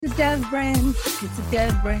It's a dev brand. It's a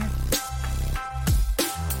dev brand.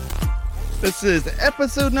 This is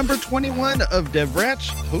episode number 21 of Dev Branch.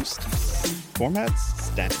 Host, formats,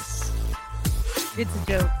 status. It's a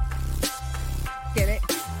joke. Get it?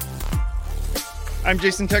 I'm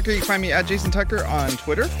Jason Tucker. You can find me at Jason Tucker on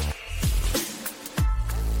Twitter.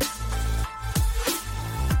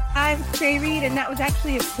 I'm Say Reed, and that was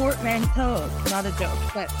actually a portmanteau, not a joke.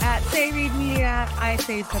 But at Say Reed Media, I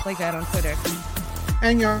say stuff like that on Twitter.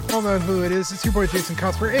 And y'all know who it is. It's your boy Jason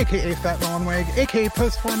Cosper, aka Fat Melonweg, aka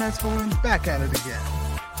Post Formats Balloon, back at it again.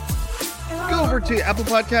 Go over to Apple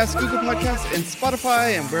Podcasts, Google Podcasts, and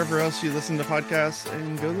Spotify, and wherever else you listen to podcasts,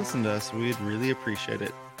 and go listen to us. We'd really appreciate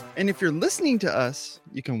it. And if you're listening to us,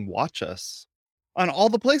 you can watch us on all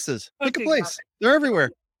the places. Pick a place. They're everywhere.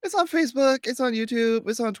 It's on Facebook. It's on YouTube.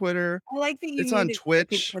 It's on Twitter. I like that you. It's on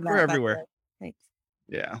Twitch. We're everywhere. Thanks.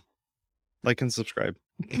 Yeah. Like and subscribe.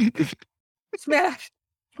 Smash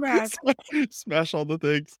all the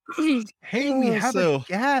things. Hey, we have a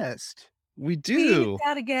guest. We do. We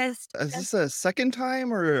got a guest. Is this a second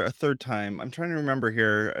time or a third time? I'm trying to remember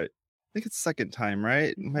here. I think it's second time,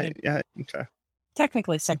 right? Yeah. Okay.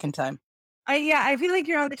 Technically second time. I feel like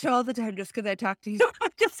you're on the show all the time just because I talk to you.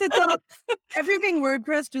 It's all, everything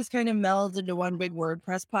WordPress just kind of melds into one big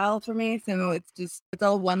WordPress pile for me. So it's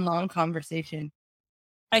all one long conversation.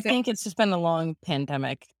 I think it's just been a long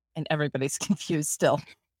pandemic and everybody's confused still.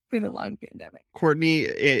 It's been a long pandemic. Courtney,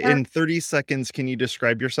 in 30 seconds, can you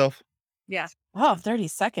describe yourself? Yeah. Oh, 30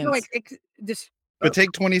 seconds. No, But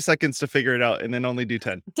take 20 seconds to figure it out and then only do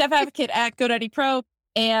 10. Dev advocate at GoDaddy Pro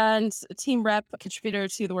and team rep contributor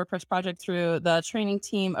to the WordPress project through the training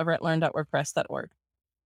team over at learn.wordpress.org.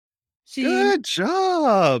 Good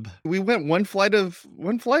job. We went one flight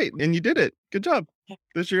and you did it. Good job.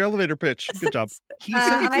 That's your elevator pitch. Good job. He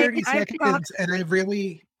said 30 seconds,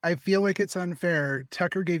 and I feel like it's unfair.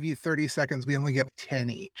 Tucker gave you 30 seconds. We only get 10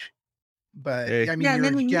 each. But, hey. I mean,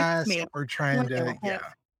 you're a guest. We're trying to,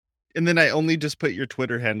 And then I only just put your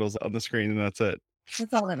Twitter handles on the screen, and that's it.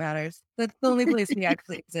 That's all that matters. That's the only place we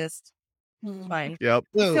actually exist. Fine. Yep.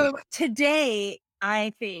 So today,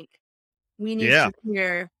 I think we need to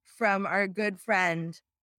hear from our good friend,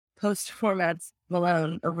 Post Formats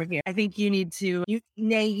Malone over here. I think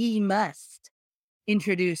ye must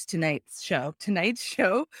introduce tonight's show. Tonight's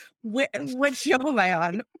show? What show am I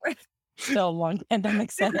on? Still a long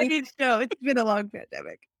pandemic setting. Tonight's show. It's been a long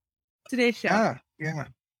pandemic. Today's show. Yeah.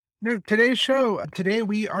 No, today's show. Today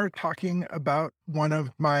we are talking about one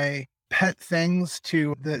of my pet things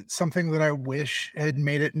something that I wish had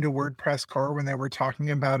made it into WordPress core when they were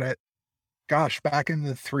talking about it. Gosh, back in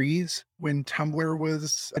the 3s when Tumblr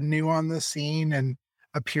was new on the scene and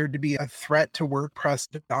appeared to be a threat to WordPress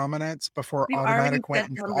dominance before Automatic went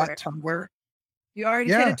and bought Tumblr. You already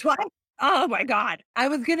said it twice. Oh my God. I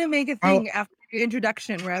was going to make a thing after your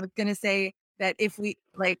introduction where I was going to say that if we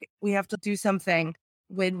have to do something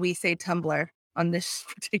when we say Tumblr on this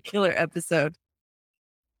particular episode.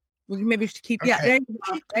 We maybe should keep. Okay.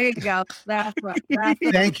 Yeah, there you go. That's right.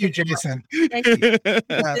 Thank you, Jason. Thank you.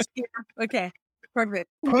 Yes. Okay, perfect.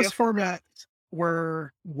 Post formats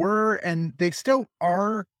were and they still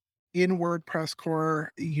are in WordPress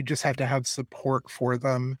core. You just have to have support for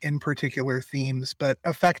them in particular themes, but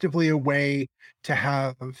effectively a way to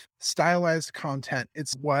have stylized content.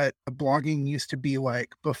 It's what blogging used to be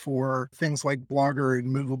like before things like Blogger and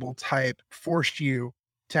Movable Type forced you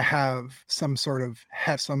to have some sort of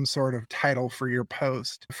title for your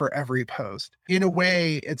post, for every post. In a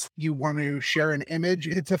way, it's you want to share an image.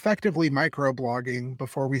 It's effectively microblogging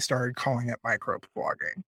before we started calling it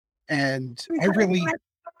microblogging. And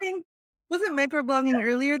Wasn't microblogging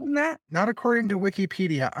earlier than that? Not according to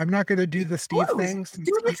Wikipedia. I'm not going to do the Steve thing.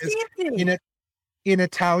 Do the Steve thing. In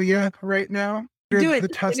Italia right now. Do it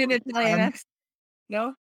in Italian accent.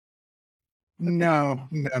 No? No.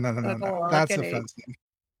 That's offensive.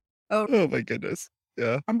 Oh my goodness.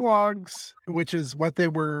 Yeah. Blogs, which is what they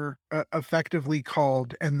were effectively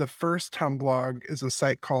called. And the first blog is a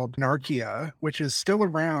site called Anarchia, which is still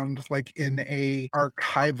around like in a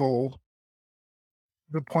archival.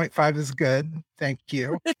 The 0.5 is good. Thank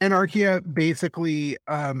you. Anarchia basically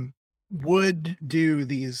would do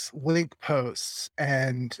these link posts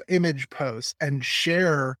and image posts and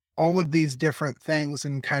share all of these different things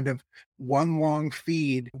in kind of one long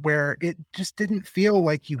feed where it just didn't feel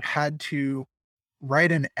like you had to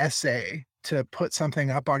write an essay to put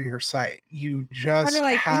something up on your site. You just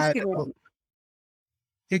had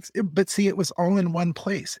But see, it was all in one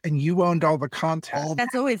place and you owned all the content.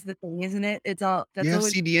 That's always the thing, isn't it? It's all that's We have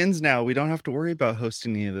always CDNs now. We don't have to worry about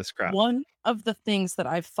hosting any of this crap. One of the things that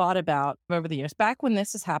I've thought about over the years, back when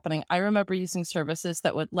this is happening, I remember using services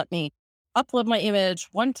that would let me upload my image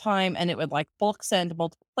one time and it would like bulk send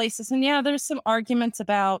multiple places. And yeah, there's some arguments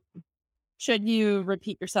about should you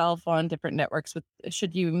repeat yourself on different networks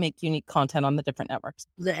should you make unique content on the different networks?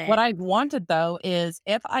 What I wanted though is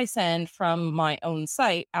if I send from my own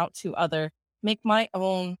site out to make my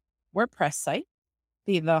own WordPress site,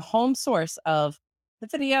 be the home source of the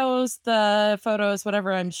videos, the photos,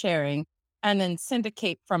 whatever I'm sharing, and then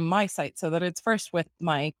syndicate from my site so that it's first with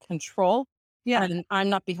my control. Yeah. And I'm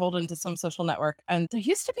not beholden to some social network. And there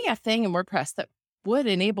used to be a thing in WordPress that would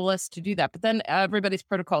enable us to do that. But then everybody's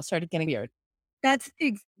protocol started getting weird.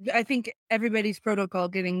 I think everybody's protocol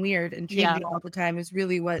getting weird and changing all the time is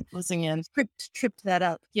really what Listening in tripped that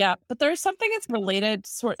up. Yeah, but there's something that's related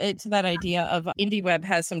to that idea of IndieWeb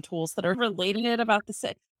has some tools that are related about the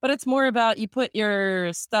site, but it's more about you put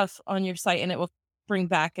your stuff on your site and it will bring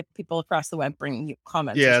back if people across the web bring you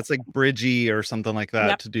comments. Yeah, it's like Bridgie or something like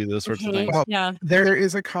that to do those sorts of things. Well, yeah, there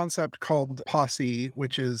is a concept called Posse,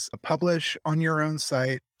 which is publish on your own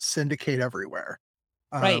site, syndicate everywhere.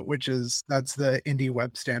 Right. That's the indie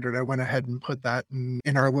web standard. I went ahead and put that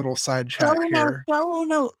in our little side chat here. Show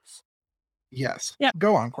notes. Yes. Yeah.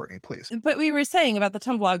 Go on, Courtney, please. But we were saying about the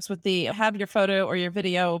Tumblr with the have your photo or your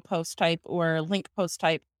video post type or link post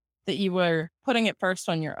type that you were putting it first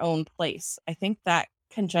on your own place. I think that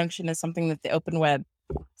conjunction is something that the open web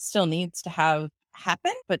still needs to have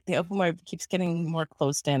happen, but the open web keeps getting more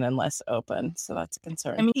closed in and less open. So that's a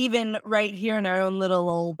concern. I mean, even right here in our own little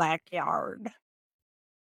old backyard.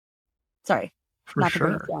 Sorry. For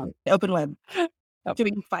sure. The open web.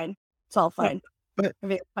 Doing fine. It's all fine. But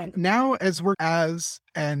fine. Now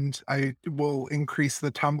and I will increase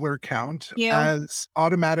the Tumblr count as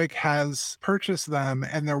Automatic has purchased them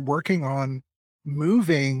and they're working on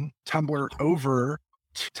moving Tumblr over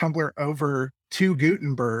to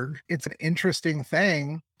Gutenberg. It's an interesting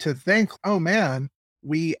thing to think, oh man,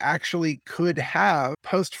 we actually could have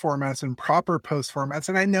post formats and proper post formats.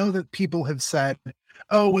 And I know that people have said,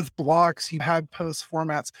 oh, with blocks, you have post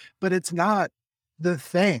formats, but it's not the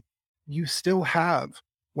thing. You still have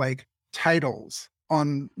like titles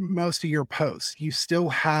on most of your posts. You still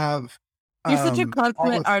have. You're such a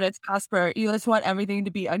consummate artist, Casper. You just want everything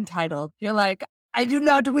to be untitled. You're like, I do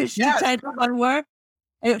not wish to title my work.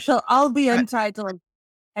 It shall all be untitled.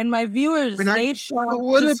 And my viewers, they shall.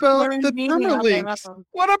 What about the permalinks?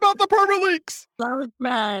 What about the permalinks?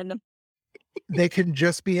 Man. They can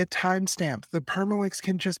just be a timestamp. The permalinks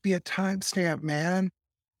can just be a timestamp, man.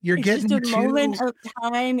 It's getting just a moment of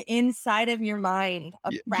time inside of your mind,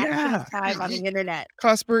 a fraction of time on the internet.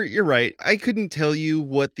 Casper, you're right. I couldn't tell you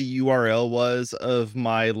what the URL was of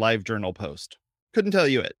my live journal post. Couldn't tell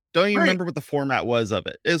you it. Don't even remember what the format was of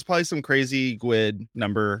it. It was probably some crazy GUID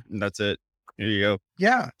number, and that's it. Here you go.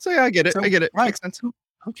 Yeah. So yeah, I get it. I get it. Right. Makes sense.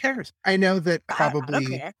 Who cares? I know that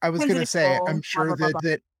probably. I was going to say, I'm sure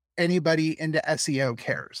that anybody into SEO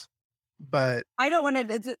cares. But I don't want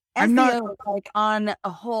to. It's SEO like on a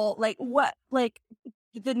whole, like what, like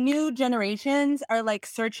the new generations are like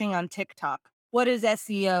searching on TikTok. What is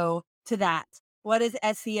SEO to that? What is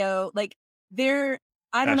SEO like?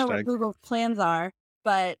 I don't know what Google's plans are,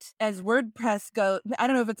 but as WordPress goes, I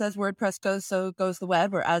don't know if it's as WordPress goes, so goes the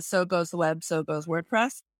web, or as so goes the web, so goes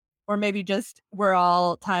WordPress, or maybe just we're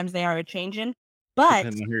all times they are changing. But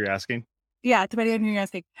depending on who you're asking. Yeah, depending on who you're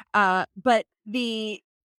asking. But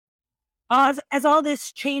as all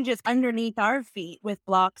this changes underneath our feet with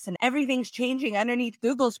blocks and everything's changing underneath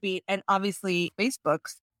Google's feet and obviously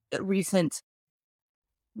Facebook's recent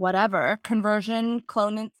conversion,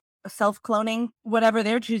 cloning, self-cloning, whatever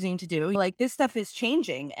they're choosing to do. Like this stuff is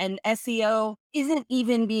changing and SEO isn't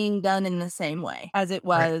even being done in the same way as it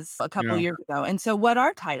was a couple years ago. And so what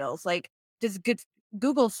are titles? Like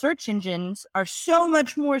Google search engines are so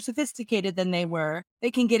much more sophisticated than they were. They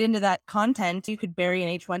can get into that content. You could bury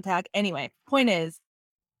an H1 tag. Anyway, point is,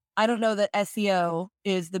 I don't know that SEO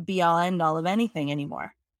is the be-all end-all of anything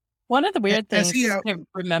anymore. One of the weird things to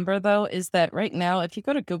remember, though, is that right now, if you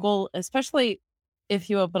go to Google, especially if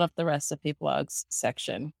you open up the recipe blogs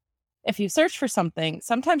section, if you search for something,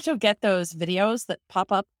 sometimes you'll get those videos that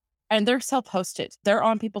pop up and they're self-hosted. They're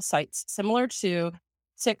on people's sites, similar to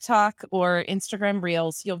TikTok or Instagram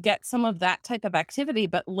Reels. You'll get some of that type of activity,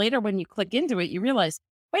 but later when you click into it, you realize,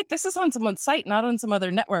 wait, this is on someone's site, not on some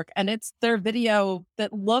other network. And it's their video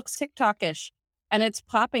that looks TikTok-ish and it's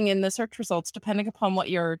popping in the search results depending upon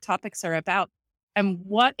what your topics are about. And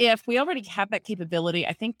what if we already have that capability?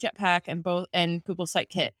 I think Jetpack and Google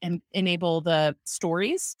Sitekit enable the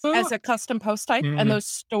stories as a custom post type. And those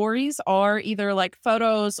stories are either like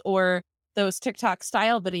photos or those TikTok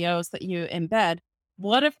style videos that you embed.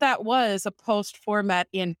 What if that was a post format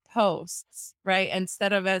in posts, right?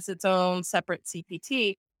 Instead of as its own separate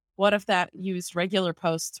CPT, what if that used regular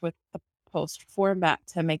posts with the post format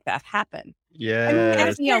to make that happen? Yeah. I mean,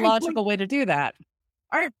 that's a logical way to do that.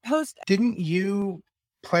 Our post. Didn't you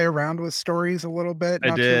play around with stories a little bit I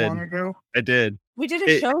too did. long ago? I did. We did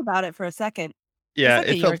a show about it for a second. Yeah, like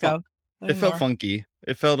a year ago. It felt funky.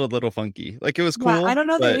 It felt a little funky. Like it was cool. Yeah, I don't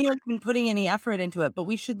know that but anyone's been putting any effort into it, but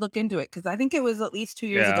we should look into it because I think it was at least 2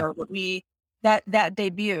 years ago that that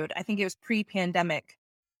debuted. I think it was pre-pandemic.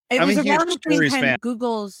 It was a huge around the same stories time fan.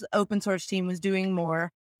 Google's open source team was doing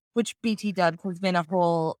more, which BT Dubs has been a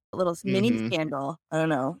whole little mini scandal. I don't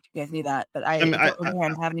know if you guys knew that, but I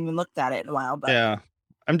haven't even looked at it in a while. But yeah,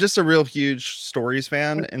 I'm just a real huge stories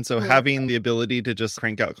fan. And so having the ability to just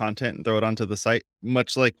crank out content and throw it onto the site,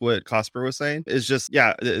 much like what Cosper was saying, is just,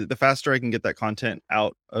 the faster I can get that content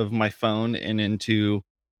out of my phone and into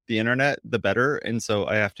the internet, the better. And so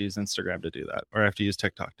I have to use Instagram to do that, or I have to use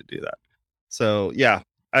TikTok to do that. So yeah,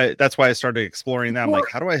 that's why I started exploring that. I'm like,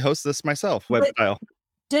 how do I host this myself? Web style.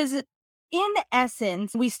 Does it, in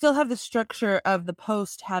essence, we still have the structure of the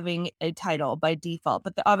post having a title by default,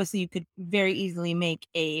 but obviously you could very easily make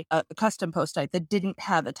a custom post type that didn't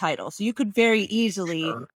have a title. So you could very easily,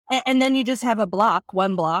 and then you just have a block,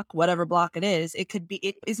 one block, whatever block it is. It could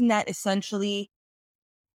be, isn't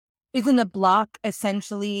a block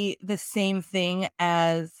essentially the same thing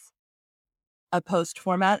as a post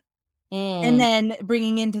format? And then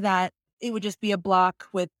bringing into that, it would just be a block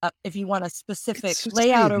with, if you want a specific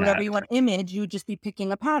layout or whatever you want image, you would just be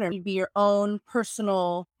picking a pattern. It'd be your own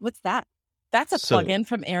personal, what's that? That's a plugin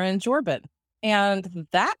from Aaron Jorbit. And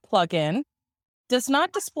that plugin does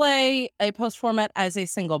not display a post format as a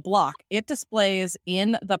single block. It displays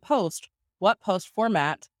in the post what post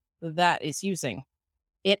format that is using.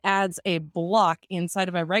 It adds a block inside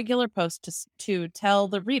of a regular post to tell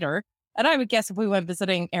the reader. And I would guess if we went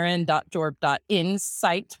visiting aaron.jorb.in's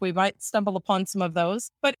site, we might stumble upon some of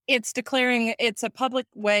those. But it's a public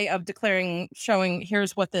way of showing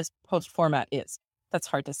here's what this post format is. That's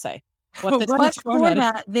hard to say. What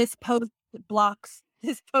format this post block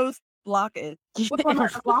is. What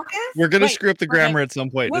format block is? We're going to screw up the grammar at some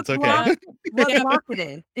point. It's okay. What block it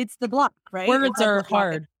is? It's the block, right? Words are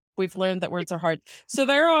hard. We've learned that words are hard. So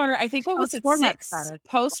there are, I think, 6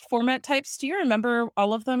 post format types. Do you remember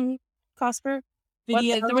all of them, Cosper?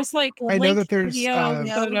 Video. There was like I know that there's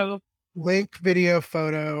photo. Link, video,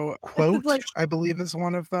 photo, quote, I believe is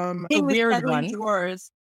one of them. The weird one.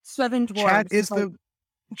 Seven dwarves.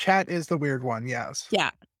 Chat is the weird one, yes.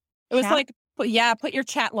 Yeah. It was like, put your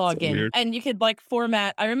chat log in. Weird. And you could like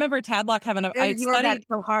format. I remember Tadlock having You wrote that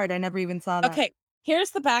so hard, I never even saw that. Okay.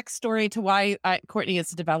 Here's the backstory to why Courtney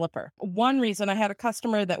is a developer. One reason, I had a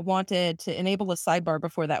customer that wanted to enable a sidebar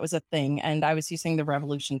before that was a thing, and I was using the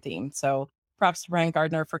Revolution theme. So props to Brian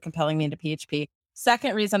Gardner for compelling me into PHP.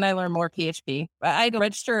 Second reason I learned more PHP. I had to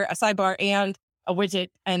register a sidebar and a widget,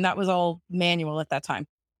 and that was all manual at that time.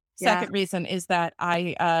 Second reason is that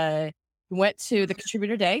I went to the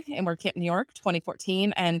Contributor Day in WordCamp New York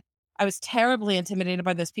 2014, and I was terribly intimidated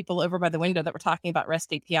by those people over by the window that were talking about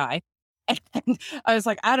REST API. And I was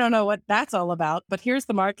like, I don't know what that's all about, but here's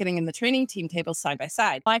the marketing and the training team tables side by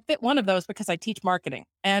side. I fit one of those because I teach marketing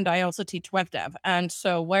and I also teach web dev. And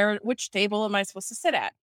so which table am I supposed to sit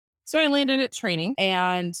at? So I landed at training,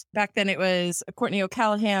 and back then it was Courtney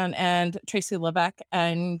O'Callaghan and Tracy Levesque.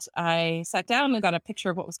 And I sat down and got a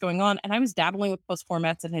picture of what was going on. And I was dabbling with post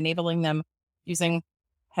formats and enabling them using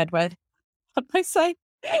Headway on my site.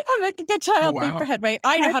 I'm like a good child for Headway.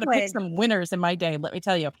 I know how to pick some winners in my day, let me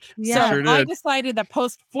tell you. Yeah. So I decided that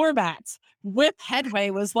post formats with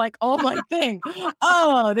Headway was like, oh, my thing.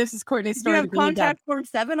 Oh, this is Courtney's story. Do you have Contact Form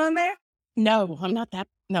 7 on there? No, I'm not that.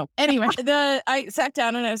 No. Anyway, I sat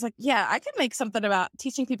down and I was like, yeah, I could make something about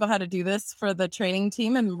teaching people how to do this for the training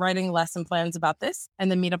team and writing lesson plans about this.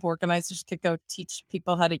 And then meetup organizers could go teach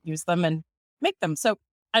people how to use them and make them. So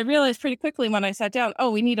I realized pretty quickly when I sat down,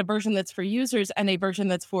 we need a version that's for users and a version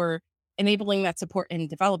that's for enabling that support in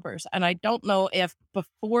developers. And I don't know if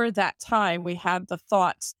before that time we had the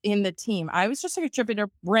thoughts in the team. I was just a contributor,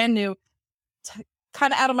 brand new,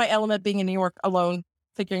 kind of out of my element, being in New York alone,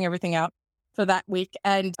 figuring everything out for that week.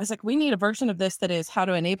 And I was like, we need a version of this that is how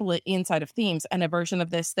to enable it inside of themes, and a version of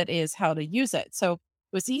this that is how to use it. So it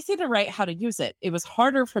was easy to write how to use it. It was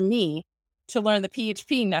harder for me to learn the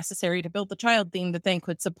PHP necessary to build the child theme that then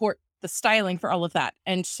could support the styling for all of that.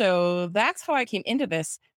 And so that's how I came into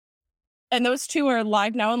this. And those two are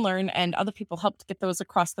live now and Learn, and other people helped get those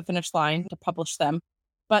across the finish line to publish them.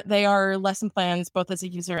 But they are lesson plans, both as a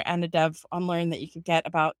user and a dev on Learn, that you can get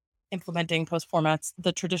about implementing post formats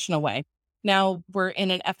the traditional way. Now we're in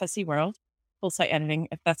an FSE world, full site editing,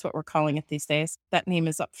 if that's what we're calling it these days. That name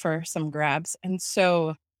is up for some grabs. And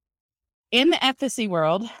so in the FSE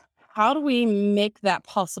world, how do we make that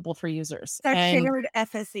possible for users? That shared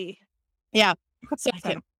FSE. Yeah.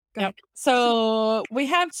 So we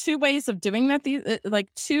have two ways of doing that.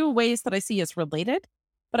 Two ways that I see as related,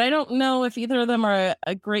 but I don't know if either of them are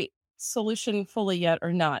a great solution fully yet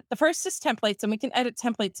or not. The first is templates, and we can edit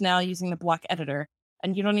templates now using the block editor.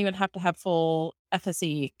 And you don't even have to have full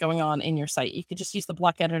FSE going on in your site. You could just use the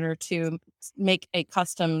block editor to make a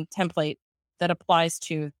custom template that applies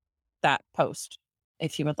to that post,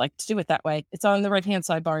 if you would like to do it that way. It's on the right-hand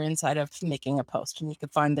sidebar inside of making a post, and you can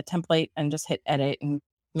find the template and just hit edit and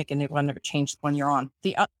make a new one or change the one you're on.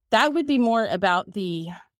 That would be more about the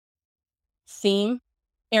theme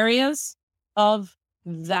areas of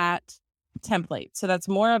that template. So that's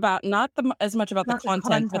more about not as much about the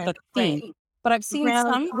content, but the theme. Right. But I've seen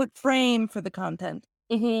some frame for the content.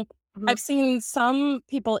 I've seen some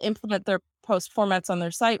people implement their post formats on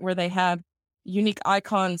their site where they have unique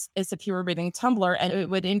icons as if you were reading Tumblr, and it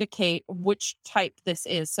would indicate which type this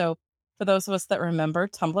is. So for those of us that remember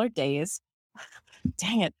Tumblr days,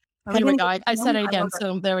 dang it. There we go. I said it again.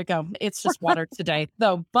 So there we go. It's just water today,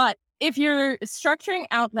 though. But if you're structuring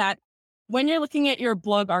out that, when you're looking at your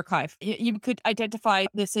blog archive, you could identify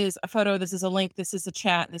this is a photo, this is a link, this is a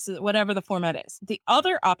chat, this is whatever the format is. The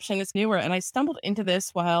other option is newer, and I stumbled into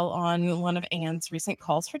this while on one of Anne's recent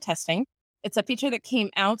calls for testing. It's a feature that came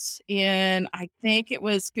out in, I think it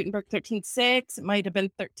was Gutenberg 13.6. It might have been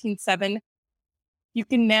 13.7. You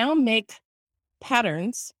can now make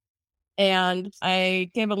patterns, and I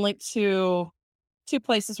gave a link to 2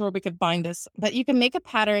 places where we could find this, but you can make a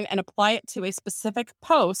pattern and apply it to a specific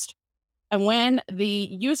post. And when the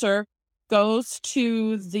user goes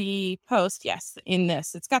to the post, yes, in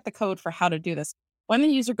this, it's got the code for how to do this. When the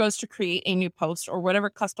user goes to create a new post or whatever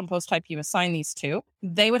custom post type you assign these to,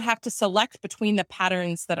 they would have to select between the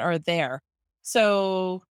patterns that are there.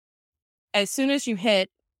 So as soon as you hit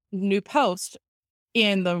new post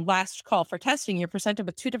in the last call for testing, you're presented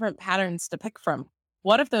with 2 different patterns to pick from.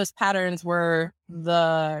 What if those patterns were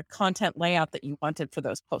the content layout that you wanted for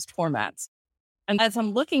those post formats? And as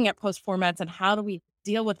I'm looking at post formats and how do we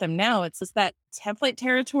deal with them now, is that template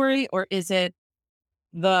territory, or is it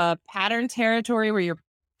the pattern territory where you're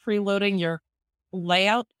preloading your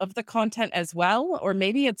layout of the content as well? Or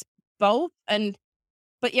maybe it's both,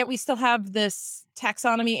 but yet we still have this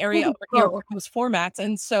taxonomy area over here for post formats.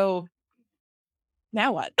 And so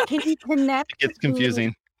now what? Can you connect? It's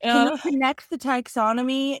confusing. Can you connect the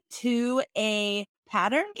taxonomy to a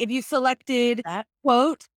pattern? If you selected that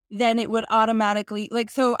quote, then it would automatically,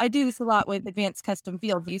 so I do this a lot with advanced custom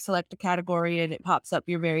fields. You select a category and it pops up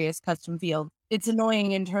your various custom fields. It's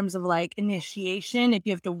annoying in terms of initiation, if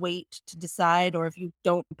you have to wait to decide, or if you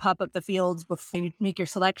don't pop up the fields before you make your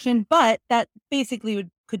selection. But that basically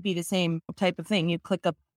could be the same type of thing. You click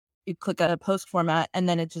a post format, and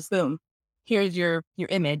then it just boom, here's your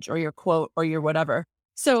image or your quote or your whatever.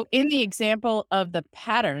 So in the example of the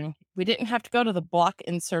pattern, we didn't have to go to the block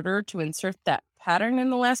inserter to insert that pattern in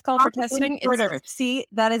the last call for testing. See,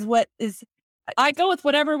 that is what is. I go with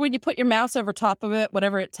whatever, when you put your mouse over top of it,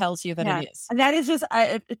 whatever it tells you that it is. And that is just,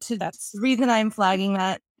 that's the reason I'm flagging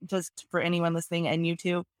that, just for anyone listening, and you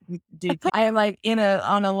too. I am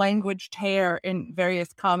on a language tear in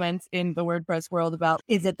various comments in the WordPress world about,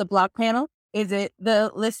 is it the block panel? Is it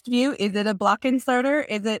the list view? Is it a block inserter?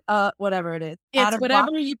 Is it whatever it is? It's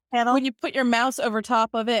whatever you panel. When you put your mouse over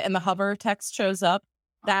top of it and the hover text shows up,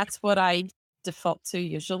 that's what I default to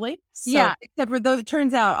usually. So, yeah, except for those, it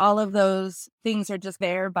turns out all of those things are just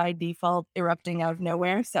there by default, erupting out of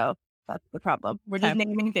nowhere. So that's the problem. We're just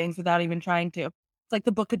naming things without even trying to. It's like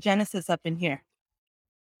the book of Genesis up in here.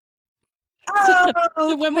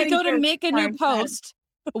 So when we go to make a new post,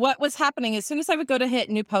 what was happening, as soon as I would go to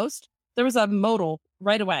hit new post, there was a modal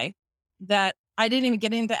right away that I didn't even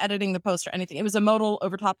get into editing the post or anything. It was a modal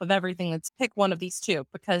over top of everything. Let's pick one of these 2,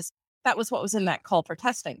 because that was what was in that call for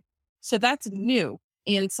testing. So that's new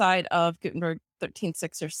inside of Gutenberg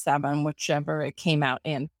 13.6 or 7, whichever it came out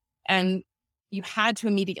in. And you had to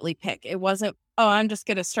immediately pick. It wasn't, I'm just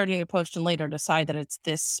going to start a post and later decide that it's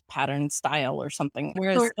this pattern style or something.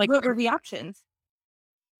 Whereas, what were the options?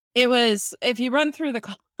 It was, if you run through the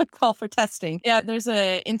call for testing, there's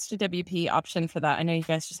a InstaWP option for that. I know you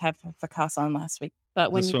guys just had the CAS on last week,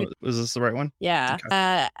 but when was this the right one? Yeah.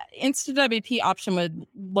 Okay. InstaWP option would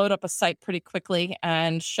load up a site pretty quickly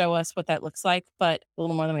and show us what that looks like, but a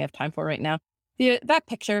little more than we have time for right now. That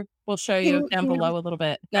picture will show you down below a little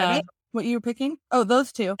bit. What you were picking? Oh,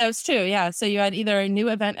 those two. Those two, yeah. So you had either a new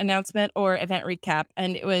event announcement or event recap,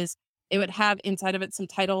 and it would have inside of it some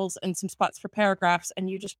titles and some spots for paragraphs, and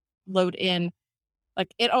you just load in,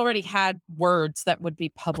 like, it already had words that would be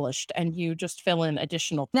published, and you just fill in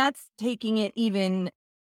additional. That's taking it even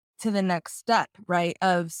to the next step, right?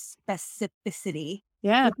 Of specificity.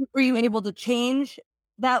 Yeah. Were you able to change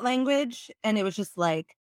that language and it was just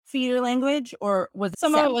like feeder language, or was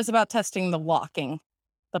some of it was about testing the block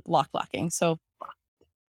locking. So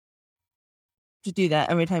to do that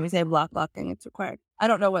every time you say block locking, it's required. I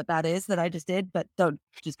don't know what that is that I just did, but don't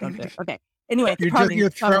just go through it. Okay. Anyway, you're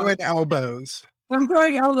throwing elbows. I'm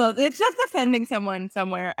throwing elbows. It's just offending someone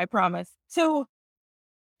somewhere, I promise. So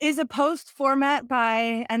is a post format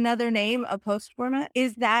by another name a post format?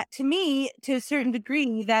 Is that, to me, to a certain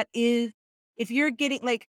degree, that is, if you're getting,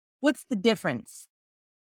 like, what's the difference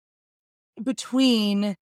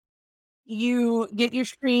between you get your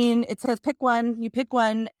screen, it says pick one, you pick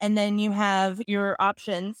one, and then you have your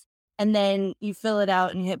options, and then you fill it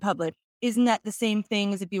out and you hit publish. Isn't that the same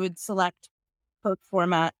thing as if you would select post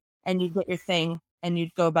format and you'd get your thing and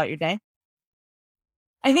you'd go about your day?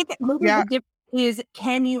 I think that maybe the difference is,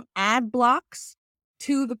 can you add blocks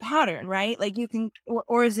to the pattern, right? Like you can,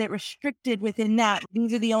 or is it restricted within that?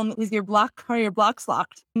 These are the only, is your blocks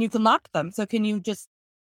locked and you can lock them. So can you just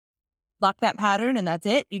lock that pattern and that's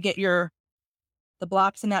it? You get the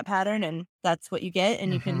blocks in that pattern and that's what you get,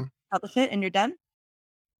 and you can publish it and you're done.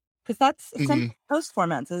 Because that's essentially post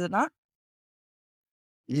formats, is it not?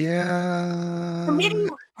 Yeah. So maybe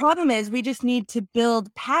the problem is we just need to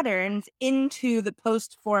build patterns into the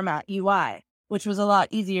post format UI, which was a lot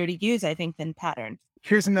easier to use, I think, than patterns.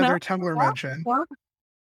 Here's another Tumblr mention.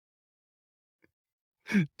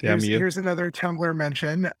 Here's another Tumblr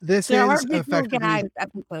mention. This is effectively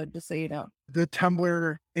episode, just so you know. The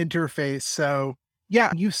Tumblr interface. So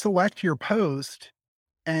yeah, you select your post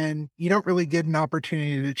and you don't really get an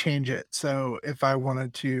opportunity to change it. So if I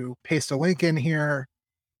wanted to paste a link in here,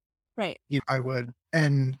 right, I would.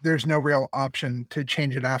 And there's no real option to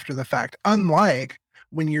change it after the fact. Unlike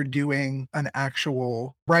when you're doing an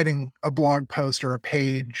actual writing a blog post or a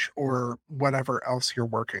page or whatever else you're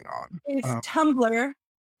working on. It's Tumblr.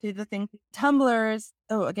 Do the thing. Tumblr's,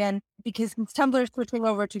 because since Tumblr's switching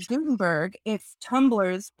over to Gutenberg, it's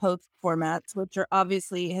Tumblr's post formats, which are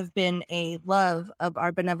obviously have been a love of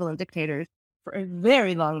our benevolent dictators for a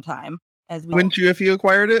very long time. Wouldn't you if you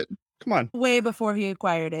acquired it? Come on. Way before he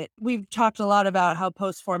acquired it. We've talked a lot about how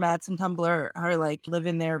post formats and Tumblr are like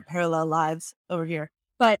living their parallel lives over here.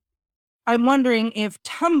 But I'm wondering if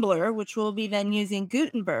Tumblr, which will be then using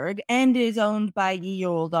Gutenberg and is owned by Ye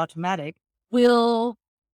Olde Automatic, will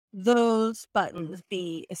those buttons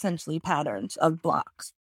be essentially patterns of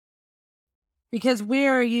blocks? Because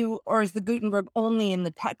where are you, or is the Gutenberg only in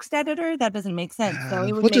the text editor? That doesn't make sense. So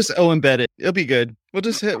we'll just embed it. It'll be good. We'll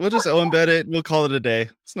just embed it. We'll call it a day.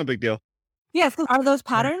 It's no big deal. Yes. Yeah, so are those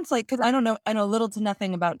patterns? Like, because I don't know. I know little to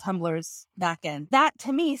nothing about Tumblr's backend. That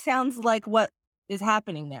to me sounds like what is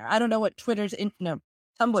happening there. I don't know what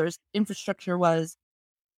Tumblr's infrastructure was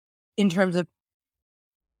in terms of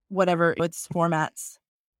whatever its formats.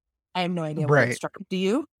 I have no idea what it's structured. Do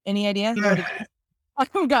you? Any idea? I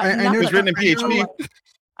know it was written in PHP.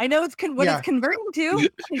 I know it's it's converting to.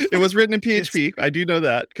 It was written in PHP. I do know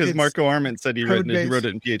that because Marco Arment said he wrote it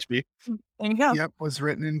in PHP. There you go. Yep, was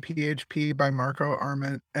written in PHP by Marco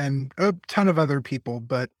Arment and a ton of other people,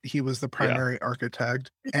 but he was the primary architect.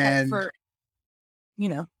 And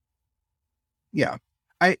yeah,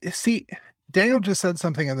 I see. Daniel just said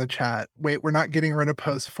something in the chat. Wait, we're not getting rid of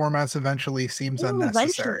post formats eventually seems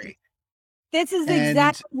unnecessary. This is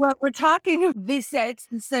exactly what we're talking about. This is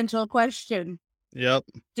the central question. Yep.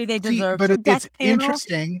 Do they deserve? But it's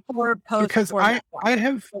interesting because I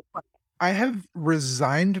have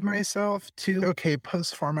resigned myself to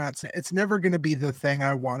post formats. It's never going to be the thing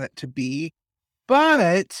I want it to be,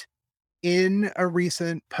 but in a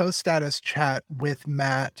recent post status chat with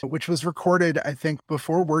Matt, which was recorded, I think,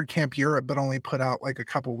 before WordCamp Europe, but only put out like a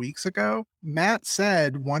couple weeks ago, Matt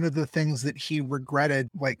said one of the things that he regretted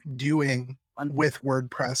doing with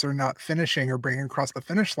WordPress or not finishing or bringing across the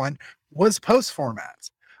finish line was post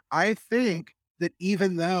formats. I think that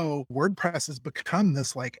even though WordPress has become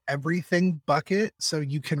this like everything bucket, so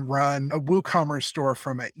you can run a WooCommerce store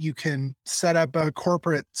from it, you can set up a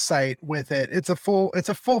corporate site with it. It's a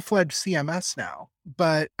full-fledged CMS now.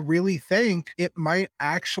 But I really think it might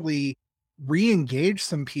actually re-engage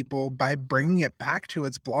some people by bringing it back to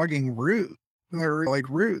its blogging roots.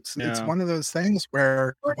 Yeah. It's one of those things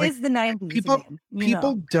where What is the 90s?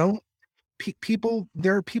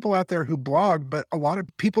 There are people out there who blog, but a lot of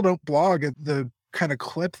people don't blog at the kind of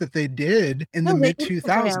clip that they did in the mid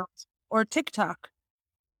 2000s or TikTok.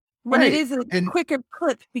 Right. It is a quicker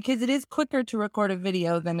clip because it is quicker to record a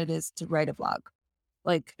video than it is to write a blog.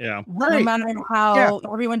 Like, no matter how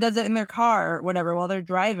everyone does it in their car or whatever while they're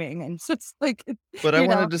driving. And so it's like, but I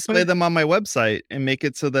want to display them on my website and make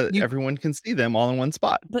it so that everyone can see them all in one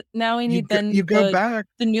spot. But now we need the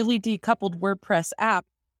newly decoupled WordPress app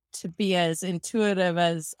to be as intuitive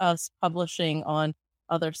as us publishing on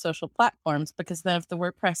other social platforms, because then if the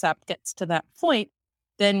WordPress app gets to that point,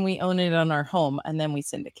 then we own it on our home and then we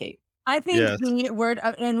syndicate. I think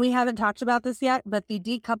the and we haven't talked about this yet, but the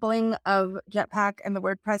decoupling of Jetpack and the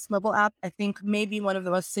WordPress mobile app, I think may be one of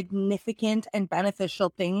the most significant and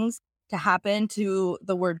beneficial things to happen to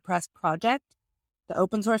the WordPress project, the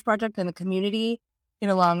open source project and the community in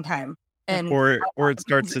a long time. And or it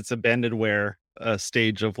starts its abandonware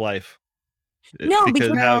stage of life. No, because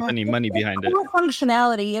it have any money behind it.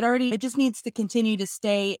 Functionality, it just needs to continue to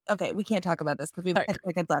stay. Okay, we can't talk about this because we've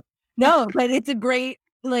left. No, but it's a great,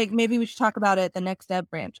 like, maybe we should talk about it at the next dev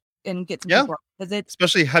branch and get some people. Because it's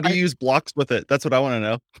especially how do you use blocks with it? That's what I want to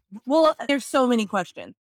know. Well, there's so many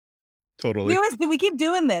questions. Totally. We keep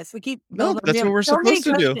doing this. That's what we're supposed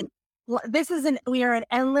to do. We are an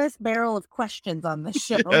endless barrel of questions on this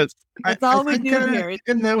show. Yes. That's all we do here.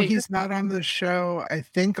 Even though he's not on the show, I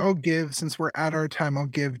think since we're at our time, I'll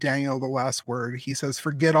give Daniel the last word. He says,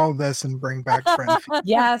 forget all this and bring back friend.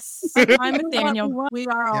 Yes. I'm with Daniel. We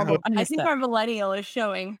are all. I think our millennial is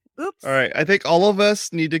showing. Oops. All right. I think all of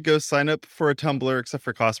us need to go sign up for a Tumblr, except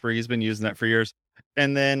for Cosper. He's been using that for years.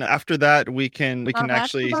 And then after that, we can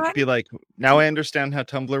actually be like, now I understand how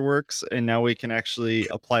Tumblr works, and now we can actually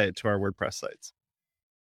apply it to our WordPress sites.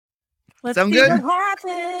 Let's Sound see good? what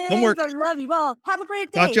happens. Homework. I love you all. Have a great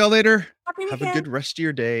day. Talk to y'all later. Happy Have weekend. a good rest of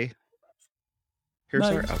your day. Here's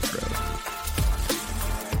our outro.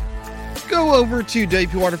 Go over to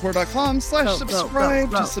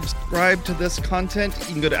wpwaterford.com/subscribe to subscribe to this content. You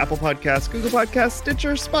can go to Apple Podcasts, Google Podcasts,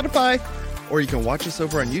 Stitcher, Spotify, or you can watch us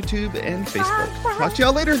over on YouTube and Facebook. Talk to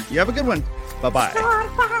y'all later. You have a good one. Bye-bye.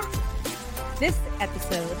 This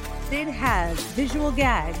episode did have visual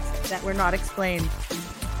gags that were not explained.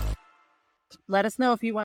 Let us know if you want.